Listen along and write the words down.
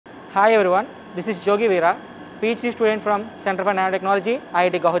Hi everyone, this is Jogi Veera, PhD student from Center for Nanotechnology,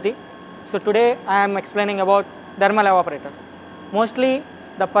 IIT Guwahati. So today I am explaining about thermal evaporator. Mostly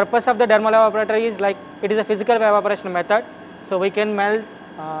the purpose of the thermal evaporator is like it is a physical evaporation method. So we can melt,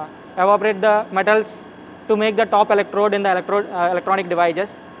 evaporate the metals to make the top electrode in the electronic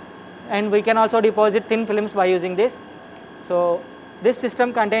devices, and we can also deposit thin films by using this. So this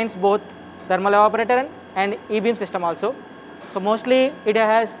system contains both thermal evaporator and e-beam system also. So mostly it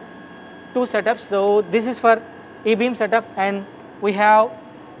has two setups. So this is for e-beam setup, and we have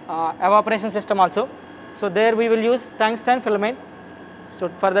evaporation system also. So there we will use tungsten filament so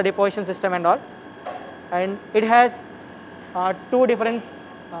for the deposition system and all, and it has two different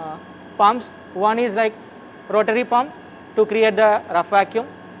pumps. One is like rotary pump to create the rough vacuum,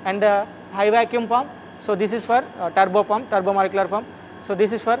 and the high vacuum pump. So this is for turbo pump, turbomolecular pump. So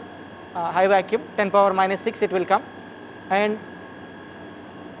this is for high vacuum, 10⁻⁻⁶ it will come, and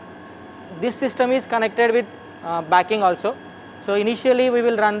this system is connected with backing also. So initially we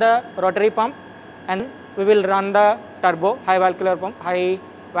will run the rotary pump, and we will run the turbo high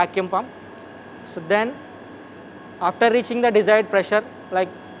vacuum pump. So then after reaching the desired pressure like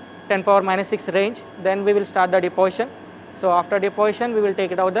 10⁻⁻⁶ range, then we will start the deposition. So after deposition we will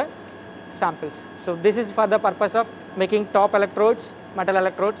take it out the samples. So this is for the purpose of making top electrodes, metal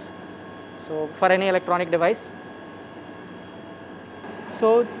electrodes, so for any electronic device.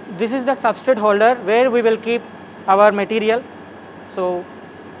 So this is the substrate holder where we will keep our material. So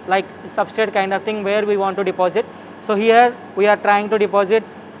like substrate kind of thing where we want to deposit. So here we are trying to deposit,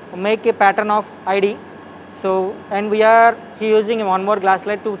 make a pattern of ID. So and we are using one more glass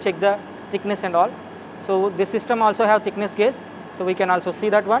slide to check the thickness and all. So this system also have thickness gauge, so we can also see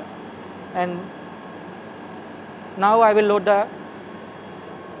that one. And now I will load the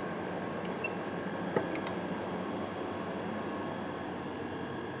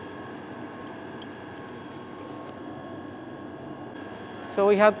so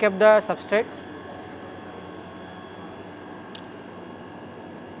we have kept the substrate.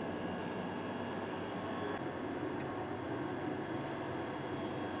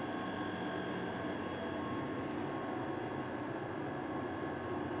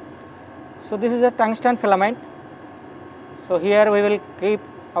 So this is a tungsten filament. So here we will keep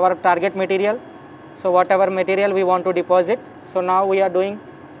our target material. So whatever material we want to deposit. So now we are doing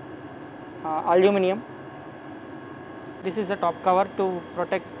aluminum. This is the top cover to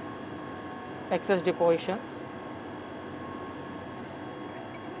protect excess deposition.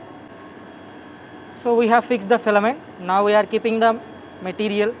 So we have fixed the filament. Now we are keeping the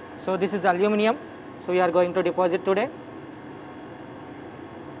material. So this is aluminum. So we are going to deposit today.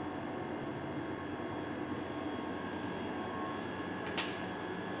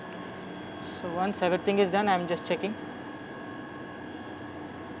 So once everything is done, I am just checking.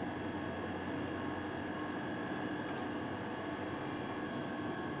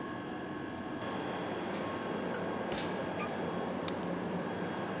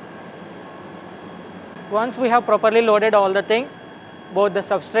 Once we have properly loaded all the thing, both the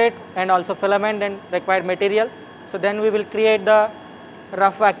substrate and also filament and required material, so then we will create the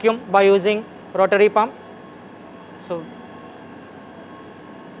rough vacuum by using rotary pump. So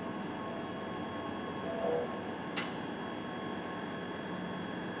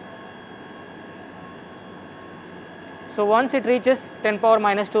once it reaches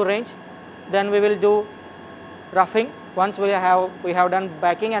 10⁻⁻² range, then we will do roughing. Once we have done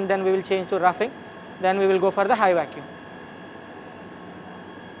backing, and then we will change to roughing. Then we will go for the high vacuum.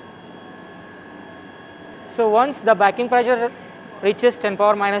 So once the backing pressure reaches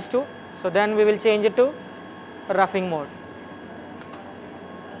 10⁻⁻², so then we will change it to roughing mode.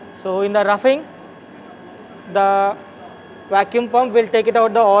 So in the roughing, the vacuum pump will take it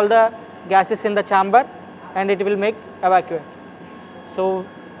out all the gases in the chamber, and it will make evacuate. So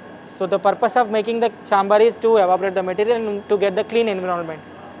the purpose of making the chamber is to evaporate the material and to get the clean environment.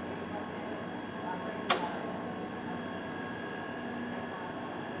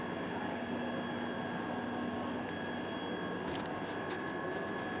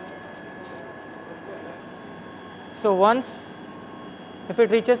 So once if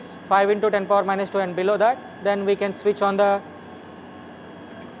it reaches 5 × 10⁻⁻² and below that, then we can switch on the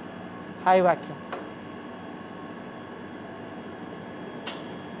high vacuum.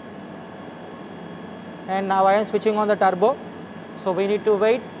 And now I am switching on the turbo. So we need to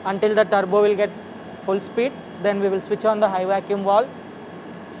wait until the turbo will get full speed. Then we will switch on the high vacuum valve.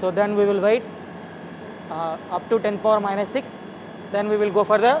 So then we will wait up to 10⁻⁻⁶. Then we will go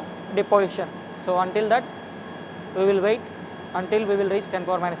for the deposition. So until that, we will wait until we will reach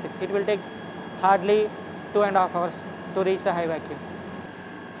 10⁻⁶. It will take hardly 2.5 hours to reach the high vacuum.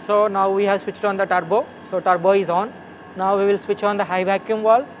 So now we have switched on the turbo, so turbo is on. Now we will switch on the high vacuum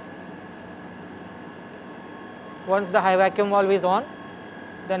valve. Once the high vacuum valve is on,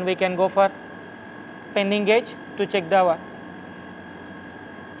 then we can go for penning gauge to check the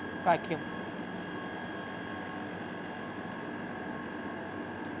vacuum.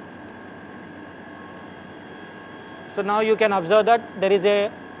 So now you can observe that there is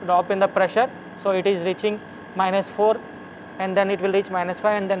a drop in the pressure, so it is reaching -4 and then it will reach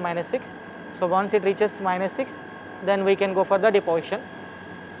 -5 and then -6. So once it reaches -6, then we can go for the deposition.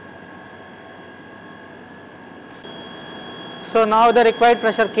 So now the required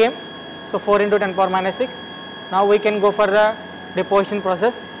pressure came, so 4 into 10 power -6. Now we can go for the deposition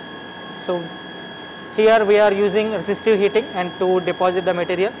process. So here we are using resistive heating and to deposit the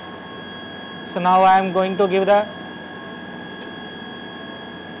material. So now I am going to give the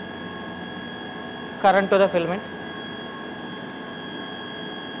current to the filament.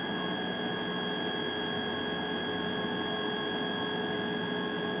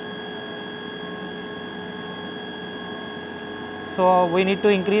 So we need to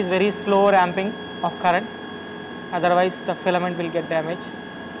increase very slow ramping of current, otherwise the filament will get damaged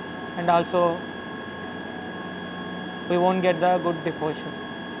and also we won't get the good deposition.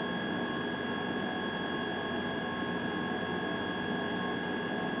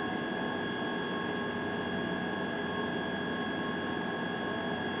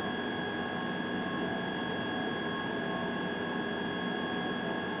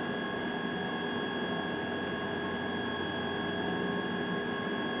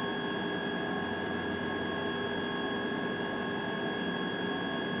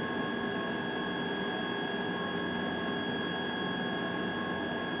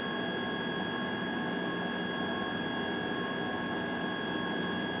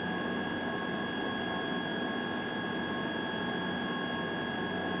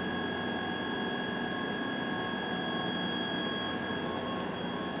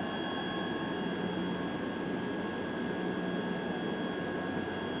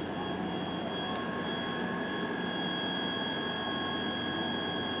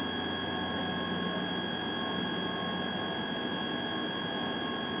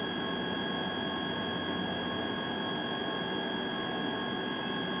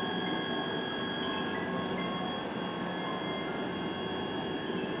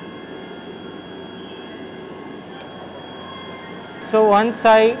 So once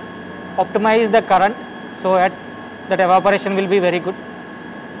I optimize the current, so that evaporation will be very good.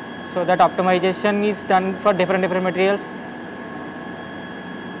 So that optimization is done for different materials.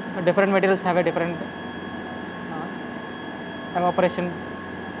 Different materials have a different evaporation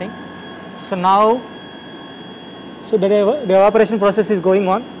thing. So now, so the evaporation process is going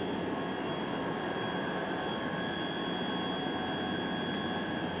on.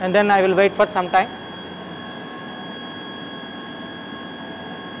 And then I will wait for some time.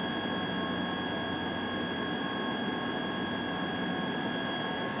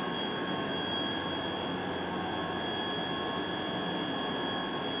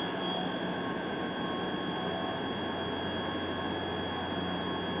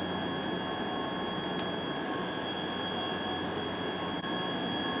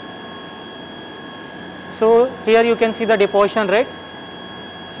 So here you can see the deposition rate.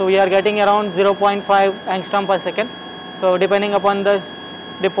 So we are getting around 0.5 angstrom per second. So depending upon the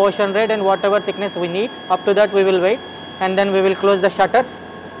deposition rate and whatever thickness we need, up to that we will wait and then we will close the shutters.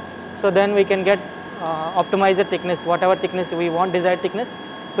 So then we can get optimize the thickness, whatever thickness we want, desired thickness,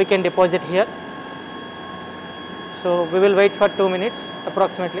 we can deposit here. So we will wait for 2 minutes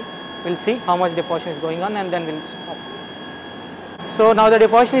approximately. We'll see how much deposition is going on and then we'll stop. So now the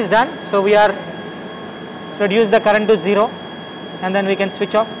deposition is done. So we are reduce the current to 0 and then we can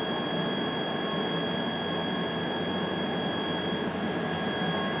switch off.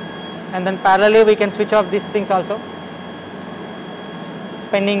 And then parallelly we can switch off these things also.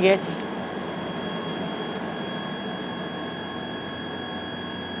 Penning gauge.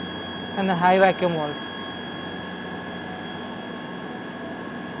 And the high vacuum valve.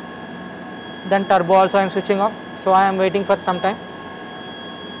 Then turbo also I am switching off. So I am waiting for some time.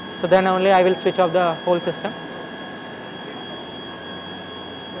 So then only I will switch off the whole system.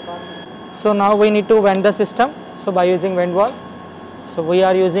 So now we need to vent the system. So by using vent valve. So we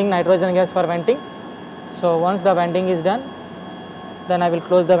are using nitrogen gas for venting. So once the venting is done, then I will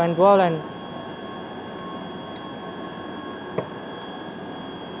close the vent valve and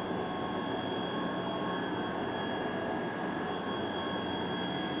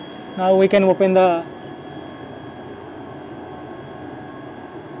now we can open the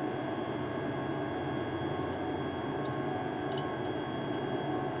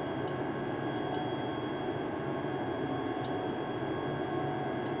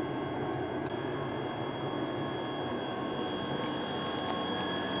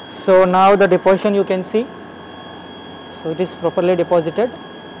So now the deposition you can see, so it is properly deposited.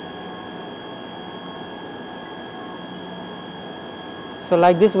 So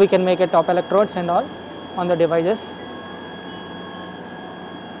like this we can make a top electrodes and all on the devices.